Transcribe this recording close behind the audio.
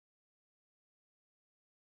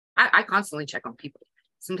I constantly check on people.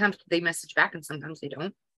 Sometimes they message back and sometimes they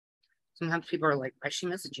don't. Sometimes people are like, why is she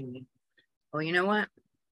messaging me? Well, you know what?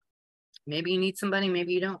 Maybe you need somebody,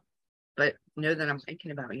 maybe you don't. But know that I'm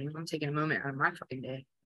thinking about you. I'm taking a moment out of my fucking day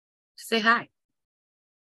to say hi.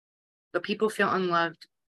 But people feel unloved,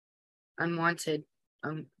 unwanted,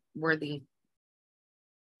 unworthy.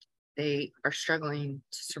 They are struggling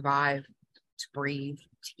to survive, to breathe,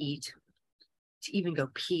 to eat, to even go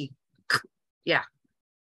pee. Yeah,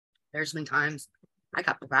 there's been times I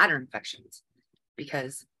got bladder infections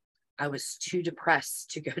because I was too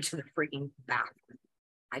depressed to go to the freaking bathroom.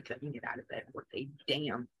 I couldn't get out of bed worth a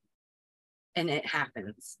damn. And it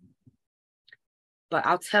happens. But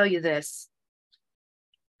I'll tell you this,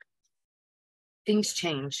 things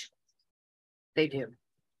change. They do.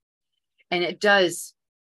 And it does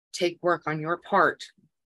take work on your part.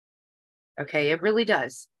 Okay, it really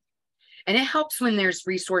does. And it helps when there's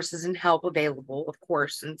resources and help available, of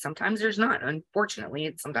course. And sometimes there's not.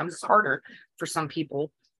 Unfortunately, sometimes it's harder for some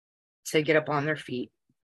people to get up on their feet,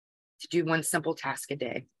 to do one simple task a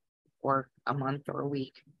day or a month or a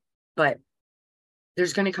week. But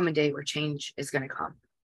there's going to come a day where change is going to come.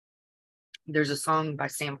 There's a song by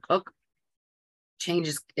Sam Cooke,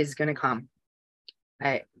 change is going to come.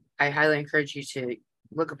 I highly encourage you to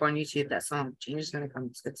look up on YouTube that song, change is going to come.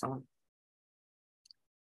 It's a good song.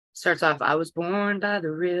 Starts off, I was born by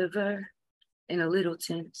the river in a little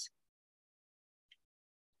tent.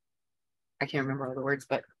 I can't remember all the words,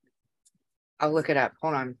 but I'll look it up.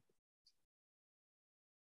 Hold on.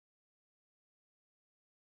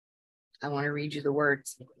 I want to read you the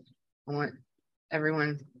words. I want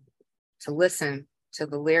everyone to listen to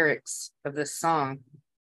the lyrics of this song,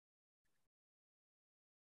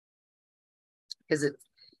 because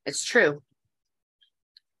it's true.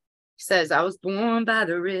 He says, I was born by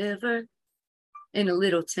the river in a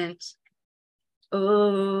little tent.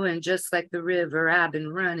 Oh, and just like the river, I've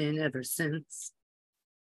been running ever since.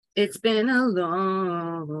 It's been a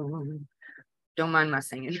long, don't mind my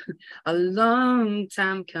singing, a long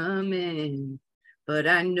time coming, but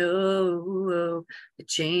I know the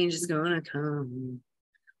change is gonna come.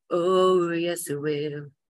 Oh, yes, it will.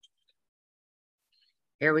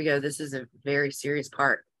 Here we go. This is a very serious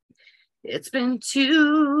part. It's been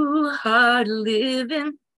too hard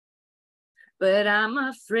living, but I'm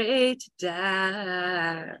afraid to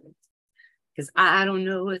die, 'cause I don't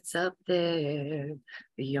know what's up there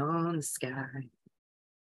beyond the sky.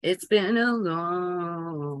 It's been a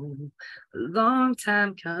long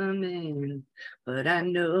time coming, but I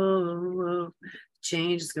know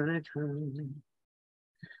change is gonna come.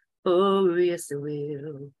 Oh, yes, it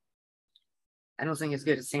will. I don't think it's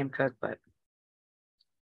good as Sam Cooke, but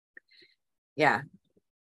yeah.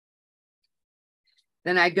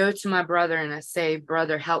 Then I go to my brother and I say,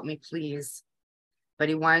 brother, help me, please. But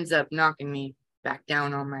he winds up knocking me back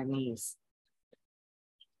down on my knees.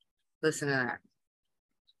 Listen to that.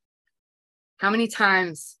 How many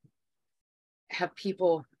times have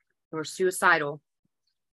people who are suicidal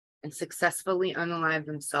and successfully unalive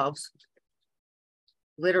themselves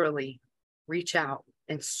literally reach out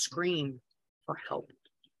and scream for help?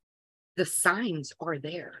 The signs are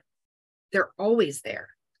there. They're always there.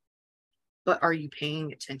 But are you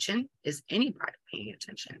paying attention? Is anybody paying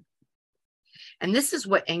attention? And this is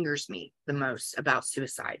what angers me the most about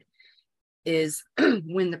suicide, is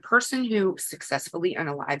when the person who successfully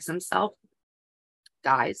unalives themselves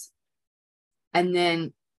dies, and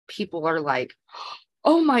then people are like,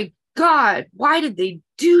 oh my God, why did they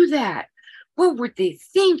do that? What were they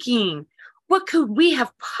thinking? What could we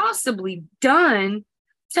have possibly done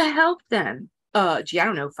to help them? Gee, I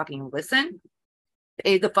don't know, fucking listen.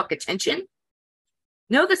 Pay the fuck attention.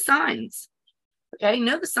 Know the signs. Okay,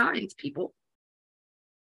 know the signs, people.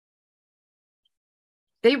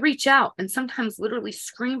 They reach out and sometimes literally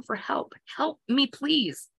scream for help. Help me,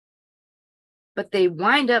 please. But they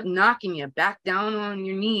wind up knocking you back down on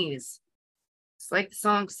your knees. It's like the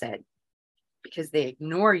song said, because they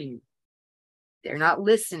ignore you. They're not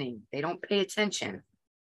listening. They don't pay attention.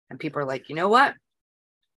 And people are like, you know what?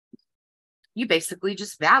 You basically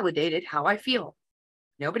just validated how I feel.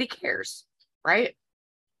 Nobody cares, right?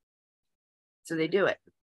 So they do it.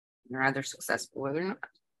 They're either successful or they're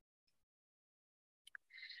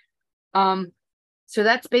not. So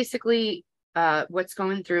that's basically what's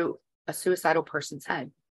going through a suicidal person's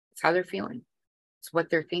head. It's how they're feeling. It's what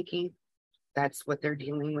they're thinking. That's what they're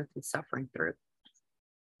dealing with and suffering through.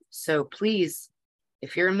 So please,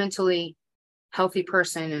 if you're a mentally healthy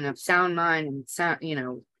person and of sound mind and sound,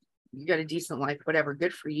 you got a decent life, whatever,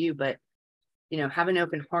 good for you. But have an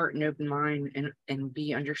open heart and open mind and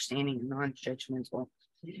be understanding and non-judgmental.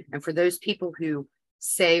 And for those people who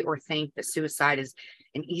say or think that suicide is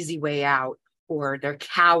an easy way out, or they're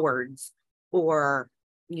cowards, or,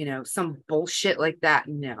 some bullshit like that.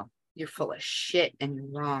 No, you're full of shit and you're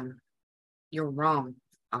wrong. You're wrong.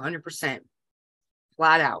 100%.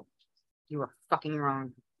 Flat out. You are fucking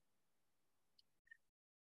wrong.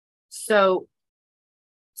 So,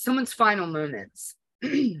 someone's final moments.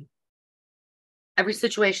 Every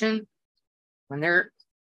situation when they're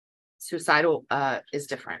suicidal is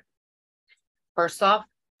different. First off,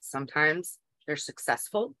 sometimes they're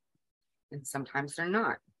successful and sometimes they're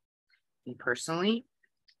not. Me personally,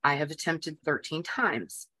 I have attempted 13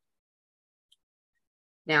 times.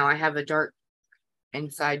 Now, I have a dark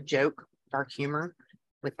inside joke, dark humor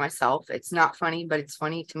with myself. It's not funny, but it's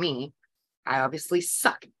funny to me. I obviously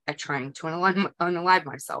suck at trying to unalive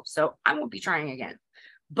myself, so I won't be trying again.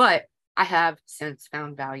 But I have since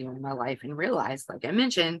found value in my life and realized, like I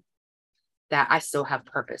mentioned, that I still have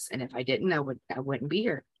purpose. And if I didn't, I wouldn't be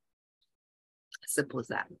here. Simple as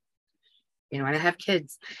that. And I have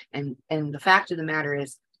kids. And the fact of the matter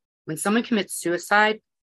is, when someone commits suicide,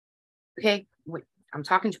 okay, I'm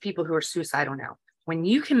talking to people who are suicidal now. When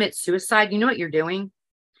you commit suicide, you know what you're doing?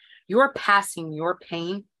 You're passing your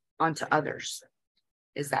pain onto others.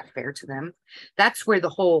 Is that fair to them? That's where the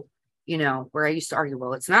whole, where I used to argue,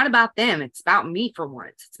 well, it's not about them. It's about me for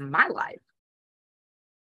once. It's my life.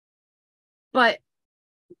 But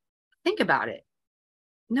think about it.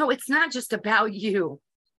 No, it's not just about you.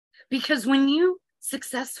 Because when you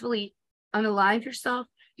successfully unalive yourself,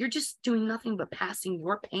 you're just doing nothing but passing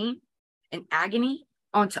your pain and agony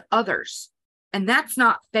onto others. And that's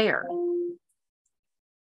not fair.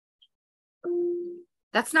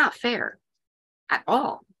 That's not fair at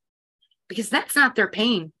all. Because that's not their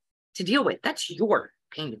pain to deal with. That's your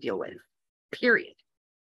pain to deal with. Period.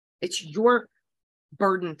 It's your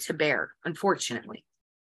burden to bear, unfortunately.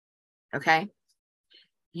 Okay?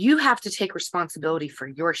 You have to take responsibility for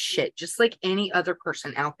your shit, just like any other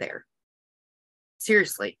person out there.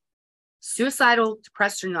 Seriously. Suicidal,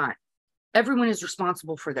 depressed or not, everyone is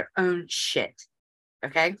responsible for their own shit.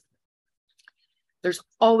 Okay? There's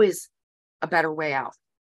always a better way out.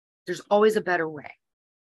 There's always a better way.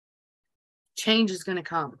 Change is going to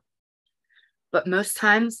come. But most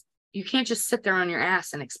times, you can't just sit there on your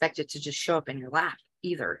ass and expect it to just show up in your lap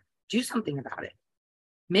either. Do something about it.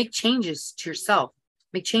 Make changes to yourself.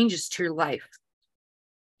 Make changes to your life.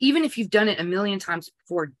 Even if you've done it a million times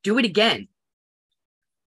before, do it again.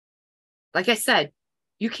 Like I said,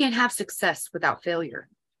 you can't have success without failure.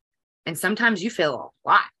 And sometimes you fail a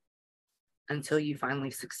lot until you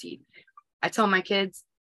finally succeed. I tell my kids,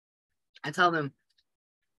 I tell them,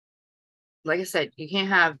 like I said, you can't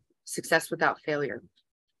have success without failure.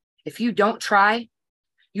 If you don't try,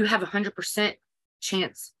 you have 100%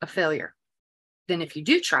 chance of failure. Then if you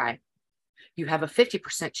do try, you have a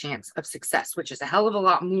 50% chance of success, which is a hell of a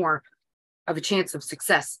lot more of a chance of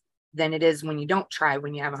success than it is when you don't try,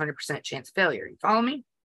 when you have 100% chance of failure. You follow me?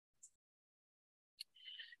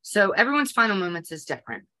 So everyone's final moments is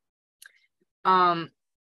different.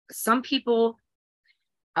 Some people,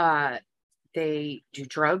 they do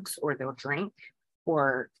drugs, or they'll drink,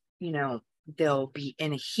 or, they'll be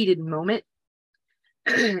in a heated moment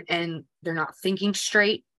and they're not thinking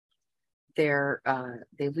straight. They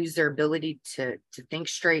lose their ability to think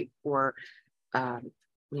straight, or,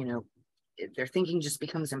 their thinking just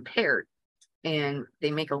becomes impaired and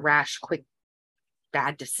they make a rash, quick,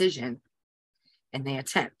 bad decision and they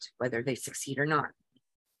attempt, whether they succeed or not.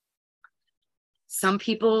 Some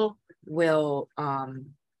people will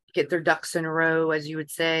get their ducks in a row, as you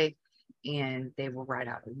would say, and they will write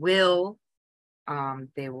out a will.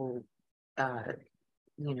 They will,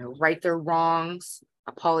 right their wrongs,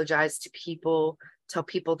 apologize to people, tell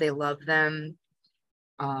people they love them,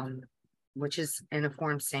 which is in a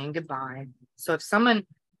form saying goodbye. So if someone,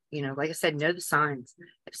 like I said, know the signs.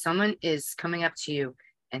 If someone is coming up to you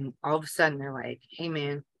and all of a sudden they're like, hey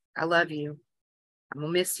man, I love you. I'm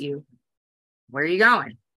gonna miss you. Where are you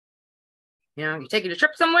going? You're taking a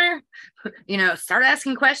trip somewhere? Start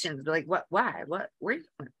asking questions. Be like, what, why, what, where are you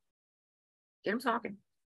going? Get them talking.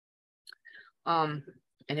 And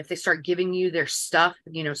if they start giving you their stuff,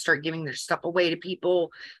 start giving their stuff away to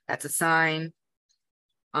people, that's a sign.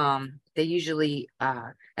 They usually,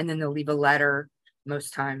 and then they'll leave a letter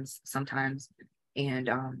most times, sometimes, and,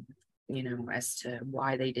 as to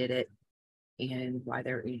why they did it and why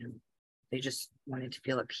they're, they just wanted to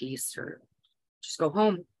feel at peace or just go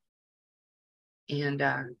home. And,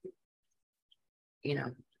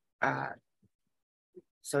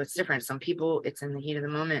 so it's different. Some people, it's in the heat of the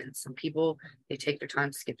moment. And some people, they take their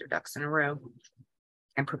time to get their ducks in a row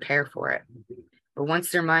and prepare for it. But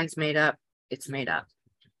once their mind's made up it's made up,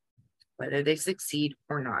 whether they succeed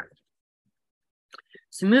or not.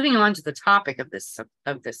 So moving on to the topic of this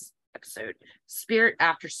episode, spirit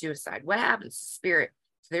after suicide. What happens to spirit,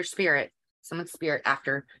 to their spirit, someone's spirit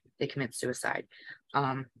after they commit suicide?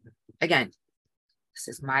 Again, this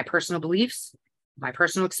is my personal beliefs, my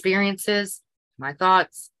personal experiences, my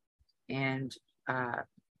thoughts, and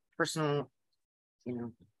personal,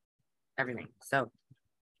 everything. So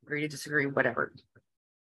agree to disagree, whatever.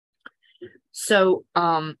 So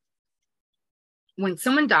when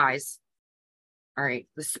someone dies, all right,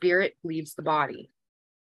 the spirit leaves the body.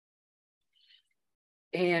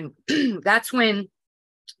 And that's when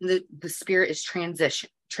the spirit is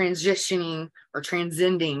transitioning or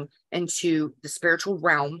transcending into the spiritual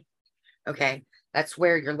realm. Okay. That's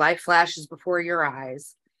where your life flashes before your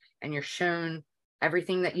eyes and you're shown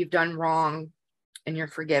everything that you've done wrong and you're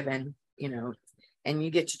forgiven, and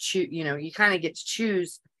you get to choose, you kind of get to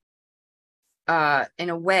choose, in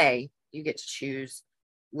a way, you get to choose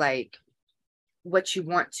like what you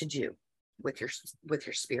want to do with your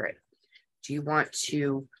spirit. Do you want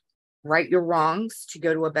to right your wrongs to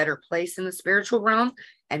go to a better place in the spiritual realm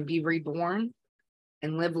and be reborn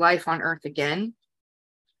and live life on earth again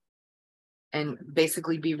and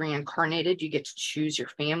basically be reincarnated? You get to choose your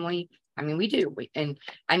family. I mean, we do. And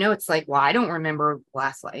I know it's like, well, I don't remember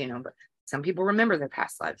last life, but some people remember their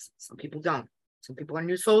past lives. Some people don't. Some people are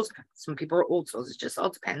new souls. Some people are old souls. It just all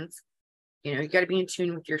depends. You got to be in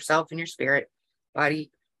tune with yourself and your spirit,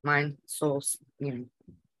 body, mind, soul,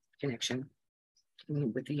 connection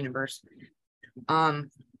with the universe. But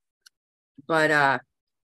I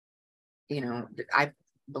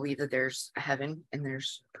believe that there's a heaven and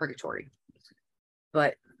there's purgatory.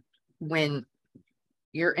 But when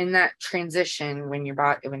you're in that transition, when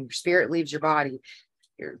your spirit leaves your body,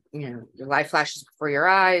 your life flashes before your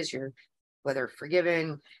eyes, you're whether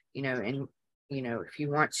forgiven, and if you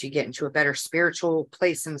want to get into a better spiritual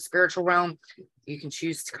place in the spiritual realm, you can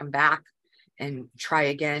choose to come back and try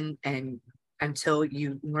again, and until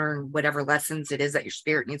you learn whatever lessons it is that your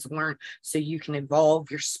spirit needs to learn, so you can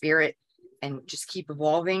evolve your spirit and just keep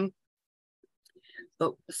evolving.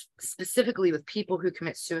 But specifically with people who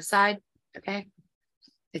commit suicide, okay,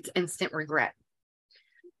 it's instant regret.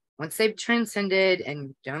 Once they've transcended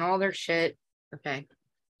and done all their shit, okay,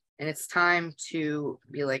 and it's time to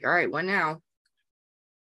be like, all right, what now?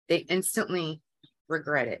 They instantly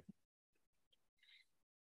regret it.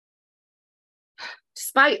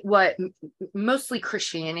 Despite what mostly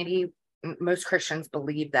Christianity, most Christians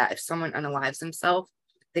believe that if someone unalives themselves,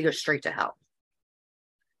 they go straight to hell.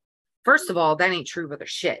 First of all, that ain't true with a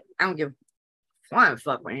shit. I don't give a flying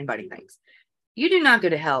fuck what anybody thinks. You do not go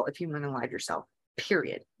to hell if you unalive yourself,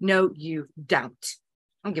 period. No, you don't.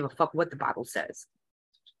 I don't give a fuck what the Bible says.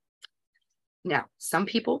 Now, some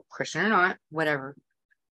people, Christian or not, whatever,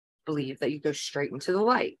 believe that you go straight into the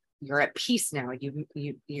light. You're at peace now.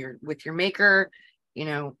 You're with your maker,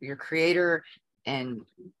 your creator, and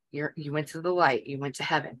you went to the light. You went to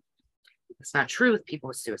heaven. It's not true with people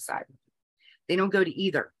with suicide. They don't go to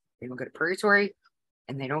either. They don't go to purgatory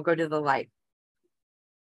and they don't go to the light.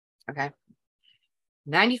 Okay.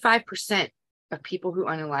 95% of people who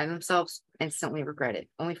unalive themselves instantly regret it.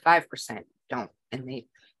 Only 5% don't. And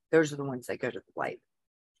those are the ones that go to the light.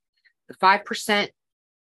 The 5%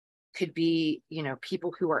 could be,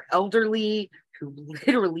 people who are elderly, who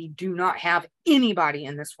literally do not have anybody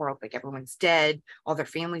in this world. Like everyone's dead, all their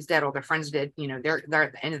family's dead, all their friends dead. They're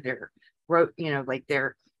at the end of their road. Like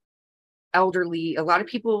they're elderly. A lot of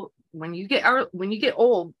people, when you get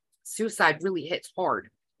old, suicide really hits hard.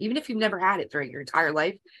 Even if you've never had it throughout your entire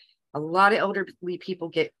life, a lot of elderly people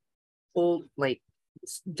get old, like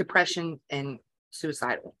depression and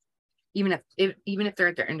suicidal. Even if they're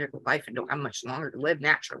at their end of life and don't have much longer to live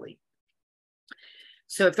naturally.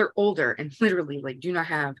 So if they're older and literally like do not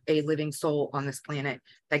have a living soul on this planet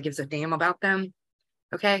that gives a damn about them,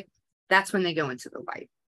 okay, that's when they go into the light,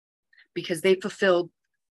 because they fulfilled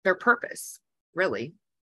their purpose. Really,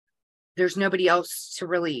 there's nobody else to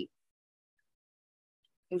really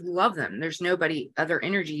love them. There's nobody, other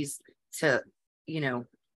energies to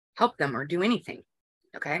help them or do anything.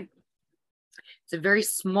 Okay. It's a very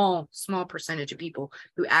small percentage of people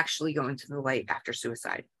who actually go into the light after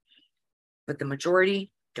suicide, but the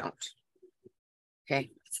majority don't.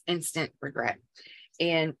 Okay. It's instant regret.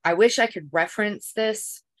 And I wish I could reference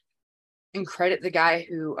this and credit the guy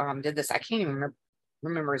who did this. I can't even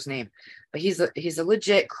remember his name, but he's a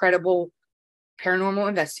legit, credible paranormal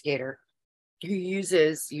investigator who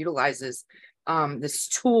utilizes this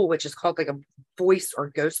tool, which is called like a voice or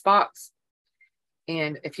ghost box.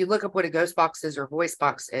 And if you look up what a ghost box is or voice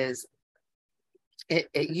box is,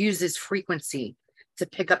 it uses frequency to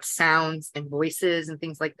pick up sounds and voices and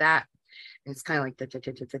things like that. And it's kind of like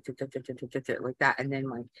like that. And then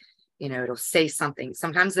like, you know, it'll say something.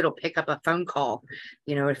 Sometimes it'll pick up a phone call,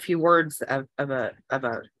 you know, a few words of a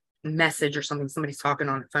message or something. Somebody's talking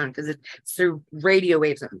on the phone, because it's through radio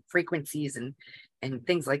waves and frequencies and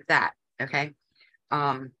things like that. Okay.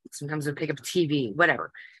 Sometimes it'll pick up TV,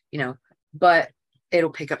 whatever, you know, but it'll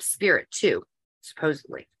pick up spirit too,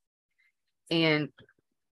 supposedly. And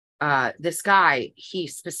this guy, he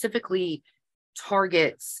specifically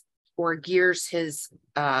targets or gears his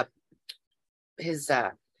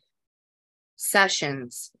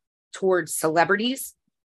sessions towards celebrities.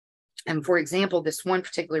 And for example, this one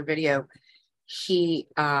particular video, he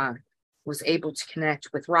was able to connect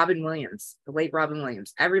with Robin Williams, the late Robin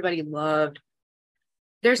Williams. Everybody loved.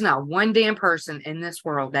 There's not one damn person in this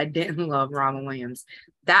world that didn't love Robin Williams.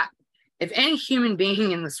 That if any human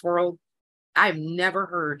being in this world, I've never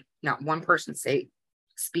heard not one person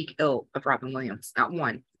speak ill of Robin Williams. Not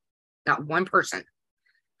one person.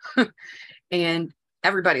 And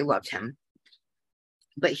everybody loved him,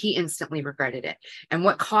 but he instantly regretted it. And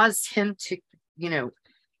what caused him to, you know,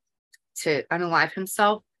 to unalive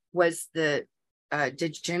himself was the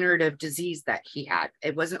degenerative disease that he had.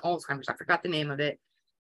 It wasn't Alzheimer's. I forgot the name of it.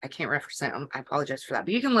 I can't reference it. I apologize for that,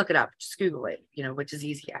 but you can look it up. Just Google it, you know, what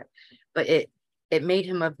disease he had. But it made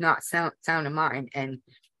him of not sound of mind, and,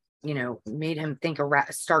 you know, made him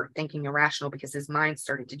start thinking irrational, because his mind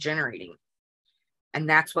started degenerating. And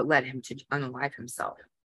that's what led him to unalive himself.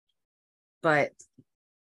 But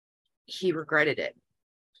he regretted it.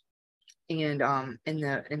 And in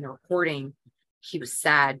the recording, he was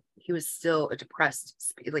sad. He was still a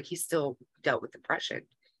depressed, like he still dealt with depression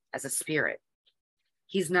as a spirit.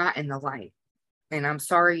 He's not in the light. And I'm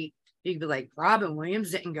sorry, you'd be like, Robin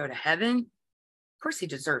Williams didn't go to heaven. Of course he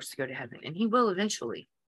deserves to go to heaven, and he will eventually.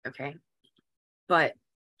 Okay. But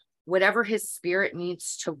whatever his spirit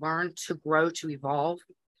needs to learn, to grow, to evolve,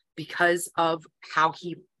 because of how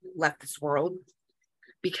he left this world,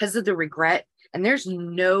 because of the regret, and there's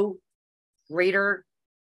no greater,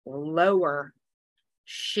 lower,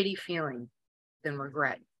 shitty feeling than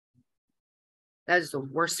regret. That is the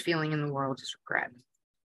worst feeling in the world, is regret.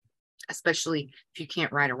 Especially if you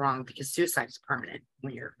can't right or wrong, because suicide is permanent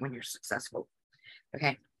when you're successful.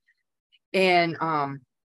 Okay. And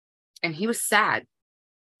he was sad.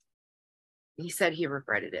 He said he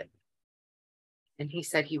regretted it. And he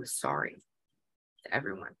said he was sorry to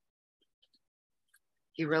everyone.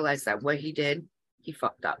 He realized that what he did, he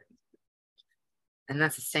fucked up. And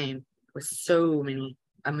that's the same with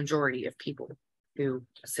a majority of people who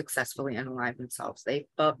successfully unalive themselves.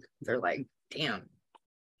 They're like, damn,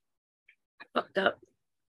 I fucked up.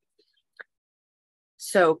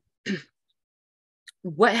 So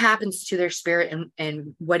what happens to their spirit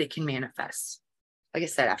and what it can manifest? Like I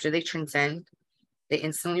said, after they transcend, they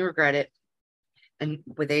instantly regret it. And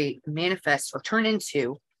where they manifest or turn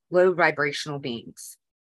into low vibrational beings.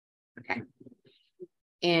 Okay.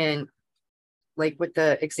 And like with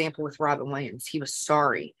the example with Robin Williams, he was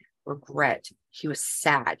sorry, regret. He was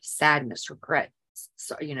sad, sadness, regret,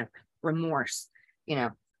 so, you know, remorse, you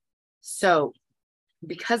know. So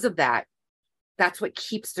because of that, that's what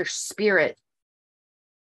keeps their spirit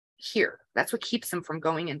here. That's what keeps them from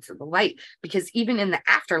going into the light, because even in the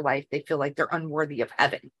afterlife, they feel like they're unworthy of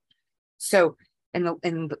heaven. So and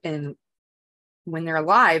when they're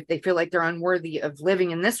alive, they feel like they're unworthy of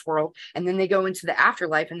living in this world, and then they go into the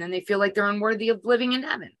afterlife, and then they feel like they're unworthy of living in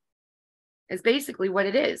heaven. It's basically what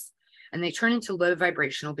it is. And they turn into low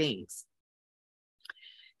vibrational beings.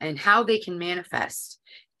 And how they can manifest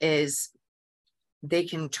is they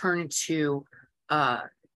can turn into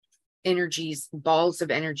energies, balls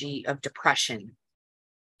of energy of depression,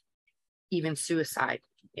 even suicide.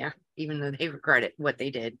 Yeah, even though they regret it, what they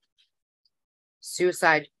did.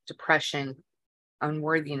 Suicide, depression,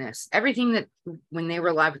 unworthiness, everything that when they were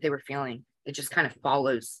alive, what they were feeling, it just kind of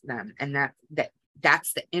follows them. And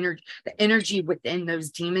that's the energy within those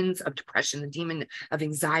demons of depression, the demon of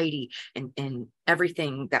anxiety, and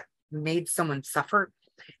everything that made someone suffer.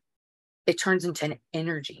 It turns into an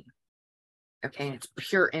energy. Okay. And it's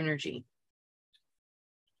pure energy.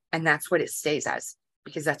 And that's what it stays as,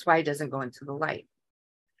 because that's why it doesn't go into the light.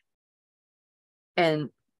 And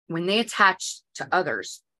when they attach to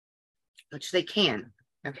others, which they can,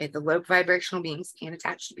 okay, the low vibrational beings can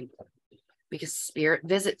attach to people, because spirit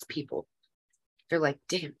visits people. They're like,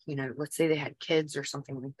 damn, you know, let's say they had kids or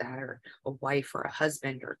something like that, or a wife or a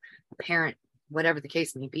husband or a parent, whatever the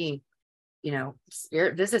case may be, you know,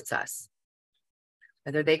 spirit visits us,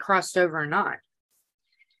 whether they crossed over or not.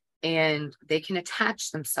 And they can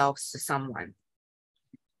attach themselves to someone.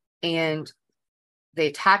 and they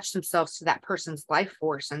attach themselves to that person's life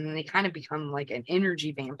force, and then they kind of become like an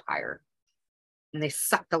energy vampire, and they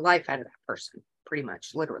suck the life out of that person, pretty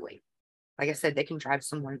much, literally. Like I said, they can drive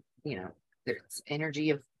someone, there's energy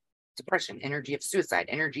of depression, energy of suicide,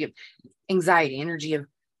 energy of anxiety, energy of,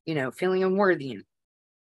 feeling unworthy. And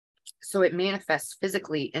so it manifests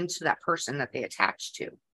physically into that person that they attach to.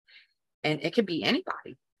 And it could be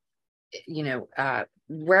anybody,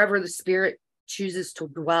 wherever the spirit chooses to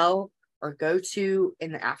dwell or go to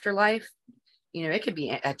in the afterlife. It could be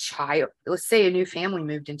a child. Let's say a new family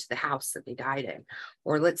moved into the house that they died in,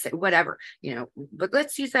 or let's say whatever, but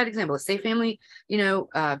let's use that example. Let's say family,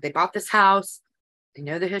 they bought this house. They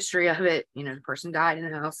know the history of it. The person died in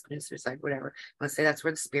the house, suicide, whatever. Let's say that's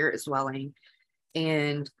where the spirit is dwelling.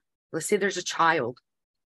 And let's say there's a child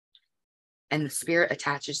and the spirit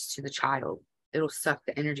attaches to the child. It'll suck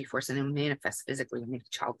the energy force and it'll manifest physically and make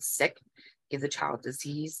the child sick, give the child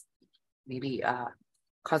disease, maybe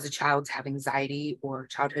cause a child to have anxiety or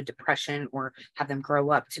childhood depression, or have them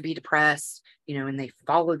grow up to be depressed, and they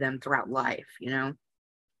follow them throughout life, and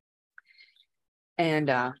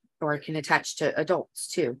or it can attach to adults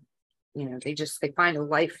too. They find a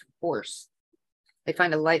life force. They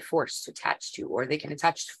find a life force to attach to, or they can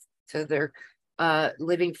attach to their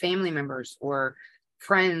living family members or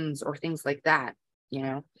friends or things like that,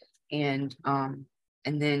 and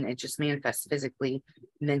then it just manifests physically,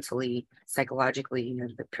 mentally, psychologically.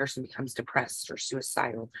 The person becomes depressed or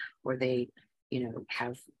suicidal, or they,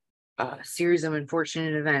 have a series of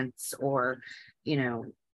unfortunate events, or,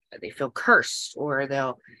 they feel cursed, or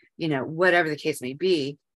they'll, whatever the case may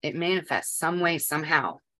be, it manifests some way,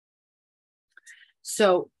 somehow.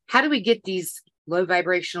 So how do we get these low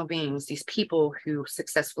vibrational beings, these people who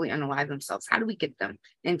successfully unalive themselves? How do we get them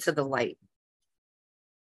into the light?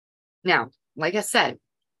 Now, like I said,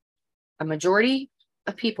 a majority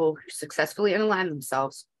of people who successfully unalive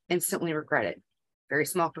themselves instantly regret it. Very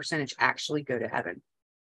small percentage actually go to heaven.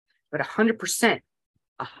 But 100%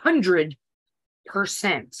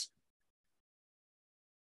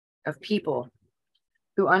 of people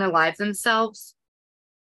who unalive themselves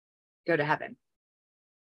go to heaven.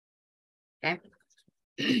 Okay?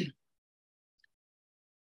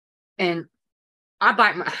 And I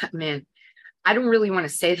bite my, man, I don't really want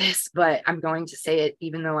to say this, but I'm going to say it,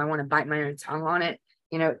 even though I want to bite my own tongue on it,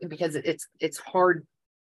 because it's hard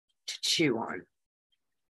to chew on.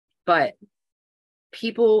 But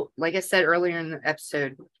people, like I said earlier in the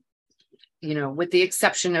episode, with the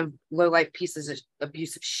exception of low life pieces of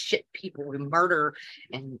abusive shit people who murder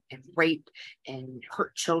and rape and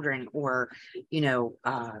hurt children, or,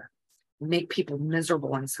 make people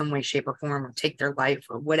miserable in some way, shape, or form, or take their life,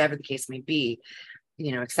 or whatever the case may be,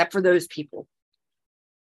 except for those people.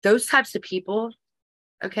 Those types of people,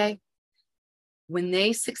 okay, when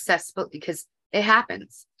they successful, because it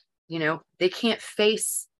happens, they can't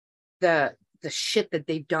face the shit that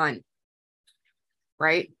they've done,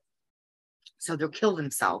 right? So they'll kill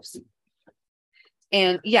themselves.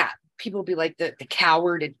 And yeah, people will be like the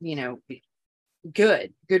coward, and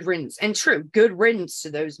good riddance. And true, good riddance to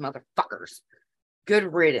those motherfuckers.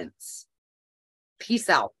 Good riddance. Peace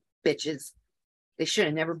out, bitches. They should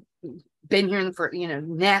have never been here for,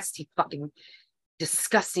 nasty, fucking,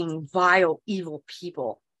 disgusting, vile, evil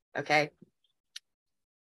people. Okay.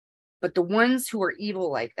 But the ones who are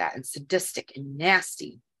evil like that, and sadistic and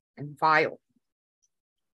nasty and vile,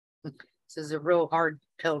 this is a real hard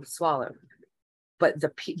pill to swallow. But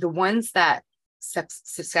the ones that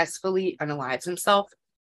successfully unalive themselves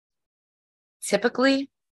typically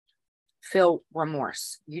feel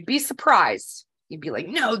remorse. You'd be surprised. You'd be like,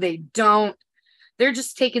 no, they don't. They're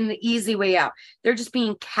just taking the easy way out. They're just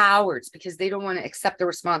being cowards because they don't want to accept the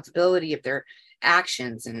responsibility of their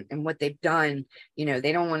actions and what they've done.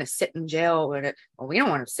 They don't want to sit in jail. Well, we don't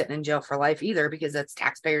want to sit in jail for life either, because that's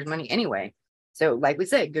taxpayers' money anyway. So like we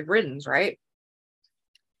said, good riddance, right?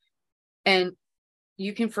 And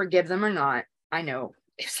you can forgive them or not. I know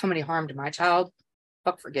if somebody harmed my child,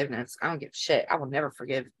 fuck forgiveness. I don't give a shit. I will never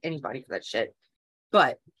forgive anybody for that shit.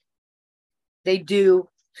 But they do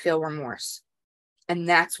feel remorse. And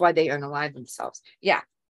that's why they unalive themselves. Yeah,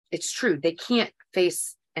 it's true. They can't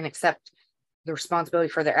face and accept the responsibility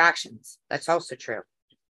for their actions. That's also true.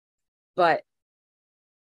 But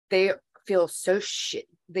they feel so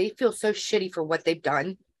shitty for what they've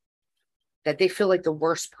done, that they feel like the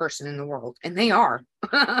worst person in the world. And they are,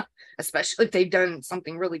 especially if they've done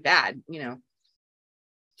something really bad,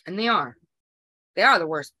 and they are the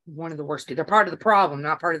worst, one of the worst. They're part of the problem,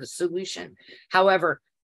 not part of the solution. However,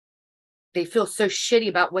 they feel so shitty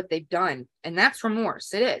about what they've done. And that's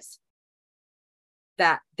remorse. It is.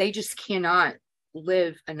 That they just cannot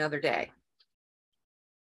live another day,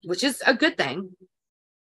 which is a good thing.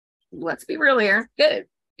 Let's be real here. Good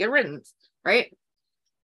riddance, right?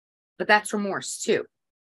 But that's remorse too.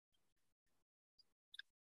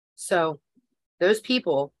 So those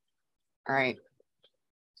people, all right,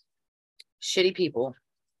 shitty people,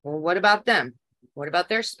 well, what about them? What about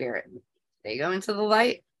their spirit? They go into the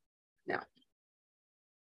light? No.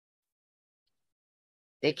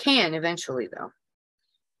 They can eventually, though.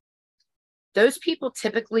 Those people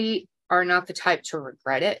typically are not the type to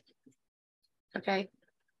regret it. Okay.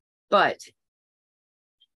 But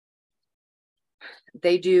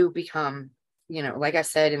they do become, like I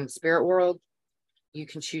said, in the spirit world, you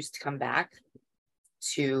can choose to come back,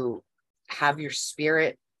 to have your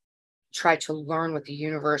spirit try to learn what the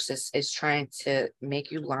universe is trying to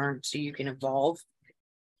make you learn, so you can evolve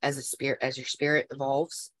as a spirit, as your spirit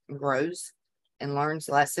evolves and grows and learns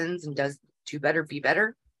lessons and does do better, be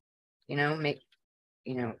better,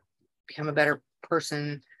 become a better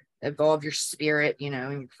person, evolve your spirit, and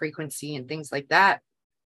your frequency and things like that.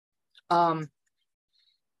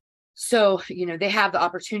 So, they have the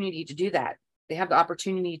opportunity to do that. They have the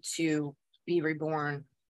opportunity to be reborn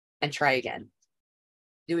and try again,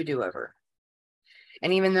 do a do-over.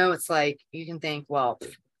 And even though it's like, you can think, well,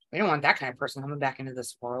 we don't want that kind of person coming back into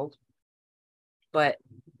this world. But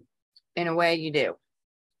in a way you do.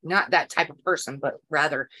 Not that type of person, but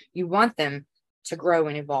rather you want them to grow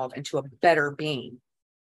and evolve into a better being.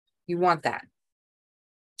 You want that.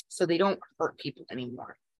 So they don't hurt people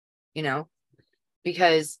anymore,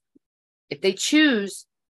 because if they choose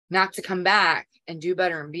not to come back and do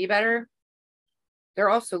better and be better, they're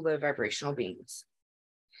also low vibrational beings.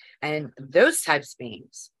 And those types of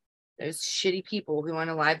beings, those shitty people who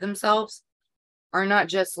unalive themselves, are not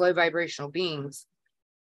just low vibrational beings,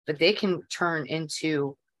 but they can turn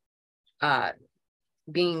into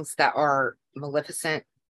beings that are maleficent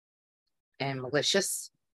and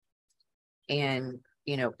malicious and,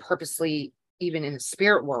 purposely, even in the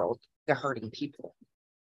spirit world, they're hurting people.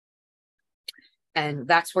 And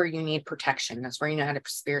that's where you need protection. That's where you know how to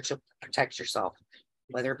spiritually protect yourself,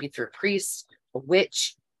 whether it be through a priest, a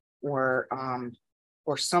witch, or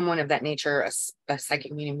someone of that nature, a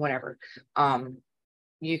psychic medium, whatever.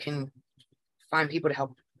 You can find people to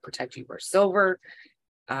help protect you, or silver,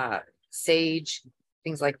 sage,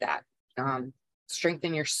 things like that.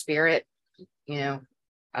 Strengthen your spirit.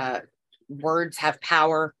 Words have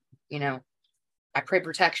power. I pray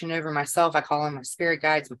protection over myself. I call on my spirit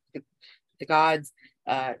guides, the gods,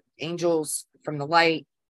 angels from the light,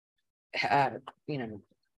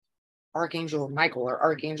 Archangel Michael or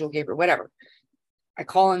Archangel Gabriel, whatever. I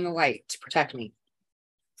call in the light to protect me.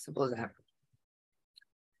 Simple as that.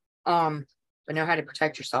 But know how to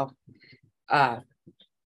protect yourself.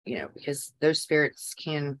 Because those spirits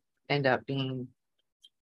can end up being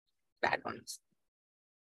bad ones.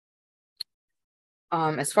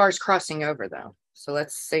 As far as crossing over, though, so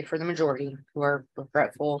let's say for the majority who are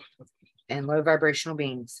regretful and low vibrational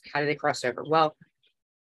beings, how do they cross over? Well,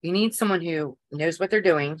 you need someone who knows what they're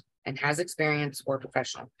doing and has experience, or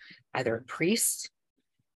professional, either a priest,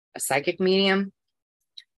 a psychic medium,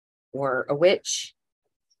 or a witch,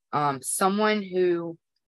 someone who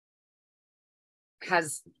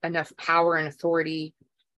has enough power and authority,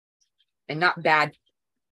 and not bad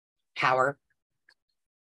power,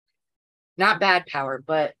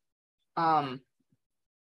 but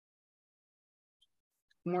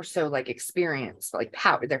more so like experience, like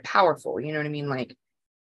power. They're powerful, you know what I mean? Like,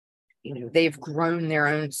 they've grown their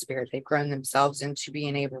own spirit. They've grown themselves into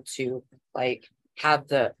being able to, like, have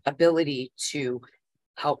the ability to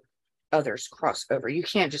help others cross over. You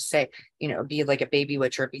can't just say, be like a baby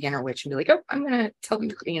witch or a beginner witch and be like, oh, I'm going to tell them,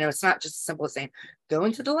 it's not just as simple as saying, go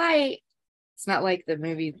into the light. It's not like the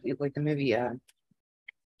movie, the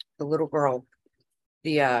little girl,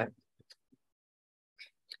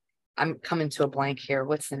 I'm coming to a blank here.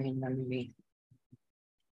 What's the name of the movie?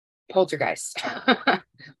 Poltergeist.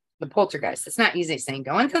 The Poltergeist. It's not easy saying,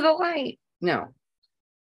 go into the light. No.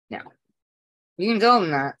 You can tell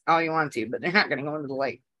them that all you want to, but they're not going to go into the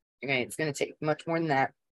light. Okay, it's going to take much more than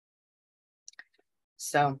that.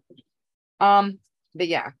 So, but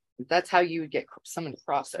yeah, that's how you would get someone to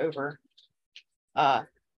cross over. And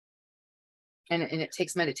it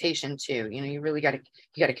takes meditation too. You really got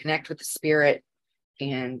to connect with the spirit,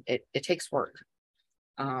 and it takes work.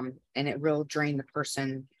 And it will drain the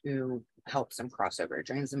person who helps them cross over. It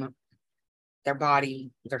drains them, their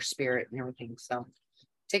body, their spirit, and everything. So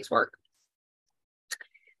it takes work.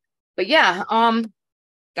 But yeah,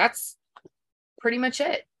 that's pretty much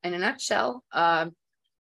it in a nutshell.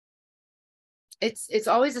 It's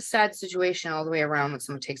always a sad situation all the way around when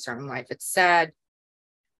someone takes their own life. It's sad.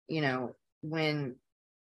 when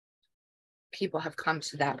people have come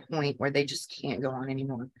to that point where they just can't go on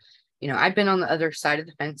anymore. I've been on the other side of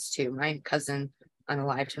the fence too. My cousin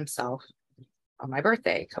unalived himself on my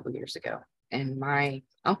birthday a couple years ago. And my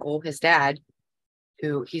uncle, his dad,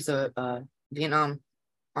 he's a Vietnam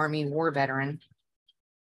Army war veteran.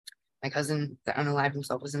 My cousin that unalived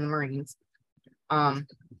himself was in the Marines. My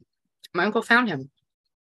uncle found him.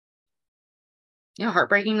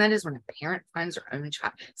 Heartbreaking that is when a parent finds their own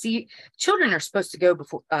child. See, children are supposed to go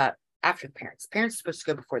before, after the parents. Parents are supposed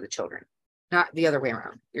to go before the children, not the other way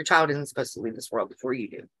around. Your child isn't supposed to leave this world before you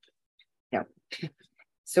do. No.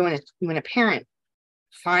 So when a parent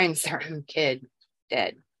finds their own kid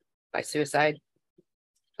dead by suicide,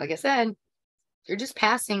 like I said, you're just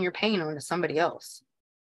passing your pain on to somebody else.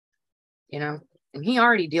 And he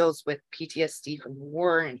already deals with PTSD from the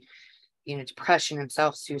war and depression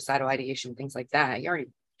himself, suicidal ideation, things like that. He already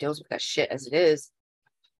deals with that shit as it is.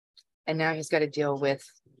 And now he's got to deal with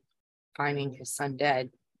finding his son dead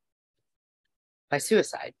by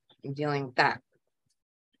suicide and dealing with that.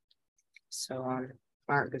 So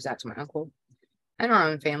my heart goes out to my uncle and our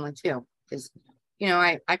own family too. Because,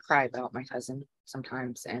 I cry about my cousin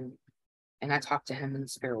sometimes and I talk to him in the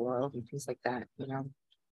spirit world and things like that.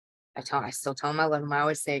 I still tell him I love him. I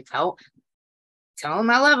always say, tell him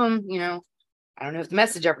I love him. I don't know if the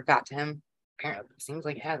message ever got to him. Apparently, it seems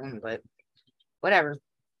like it hasn't, but whatever.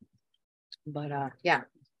 But yeah,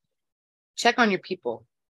 check on your people.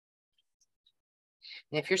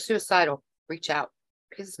 And if you're suicidal, reach out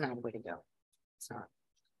because it's not a way to go. It's not.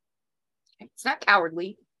 Okay? It's not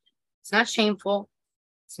cowardly. It's not shameful.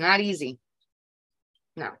 It's not easy.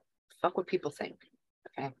 No, fuck what people think.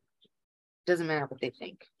 Okay. It doesn't matter what they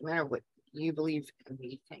think. No matter what you believe and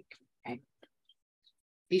what you think. Okay.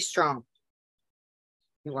 Be strong.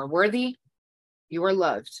 You are worthy. You are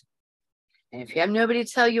loved. And if you have nobody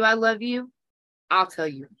to tell you I love you, I'll tell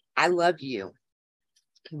you I love you.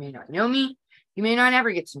 You may not know me. You may not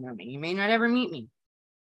ever get to know me. You may not ever meet me.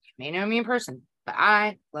 You may know me in person. But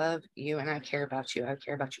I love you and I care about you. I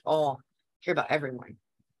care about you all. I care about everyone.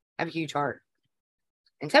 I have a huge heart.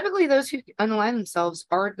 And typically those who unalive themselves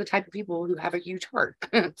are the type of people who have a huge heart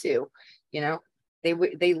too. They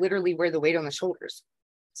literally wear the weight on the shoulders.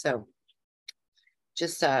 So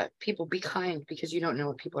just people, be kind because you don't know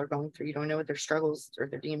what people are going through. You don't know what their struggles or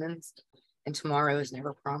their demons. And tomorrow is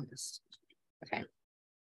never promised. Okay.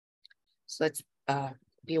 So let's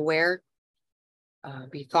be aware,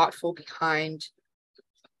 be thoughtful, be kind,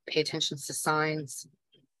 pay attention to signs,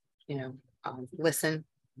 listen,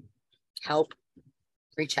 help,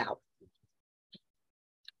 reach out.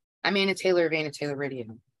 I'm Anna Taylor of Anna Taylor Radio.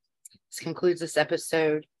 This concludes this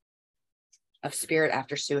episode of Spirit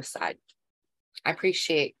After Suicide. I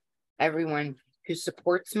appreciate everyone who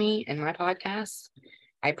supports me and my podcast.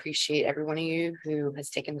 I appreciate every one of you who has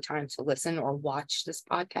taken the time to listen or watch this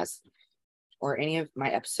podcast or any of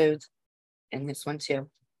my episodes and this one too.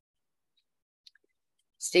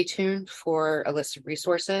 Stay tuned for a list of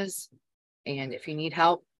resources. And if you need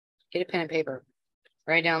help, get a pen and paper.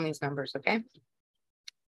 Write down these numbers, okay?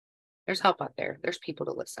 There's help out there. There's people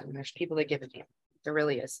to listen. There's people that give a damn. There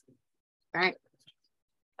really is. All right?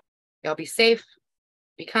 Y'all be safe.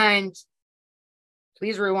 Be kind.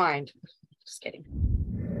 Please rewind. Just kidding.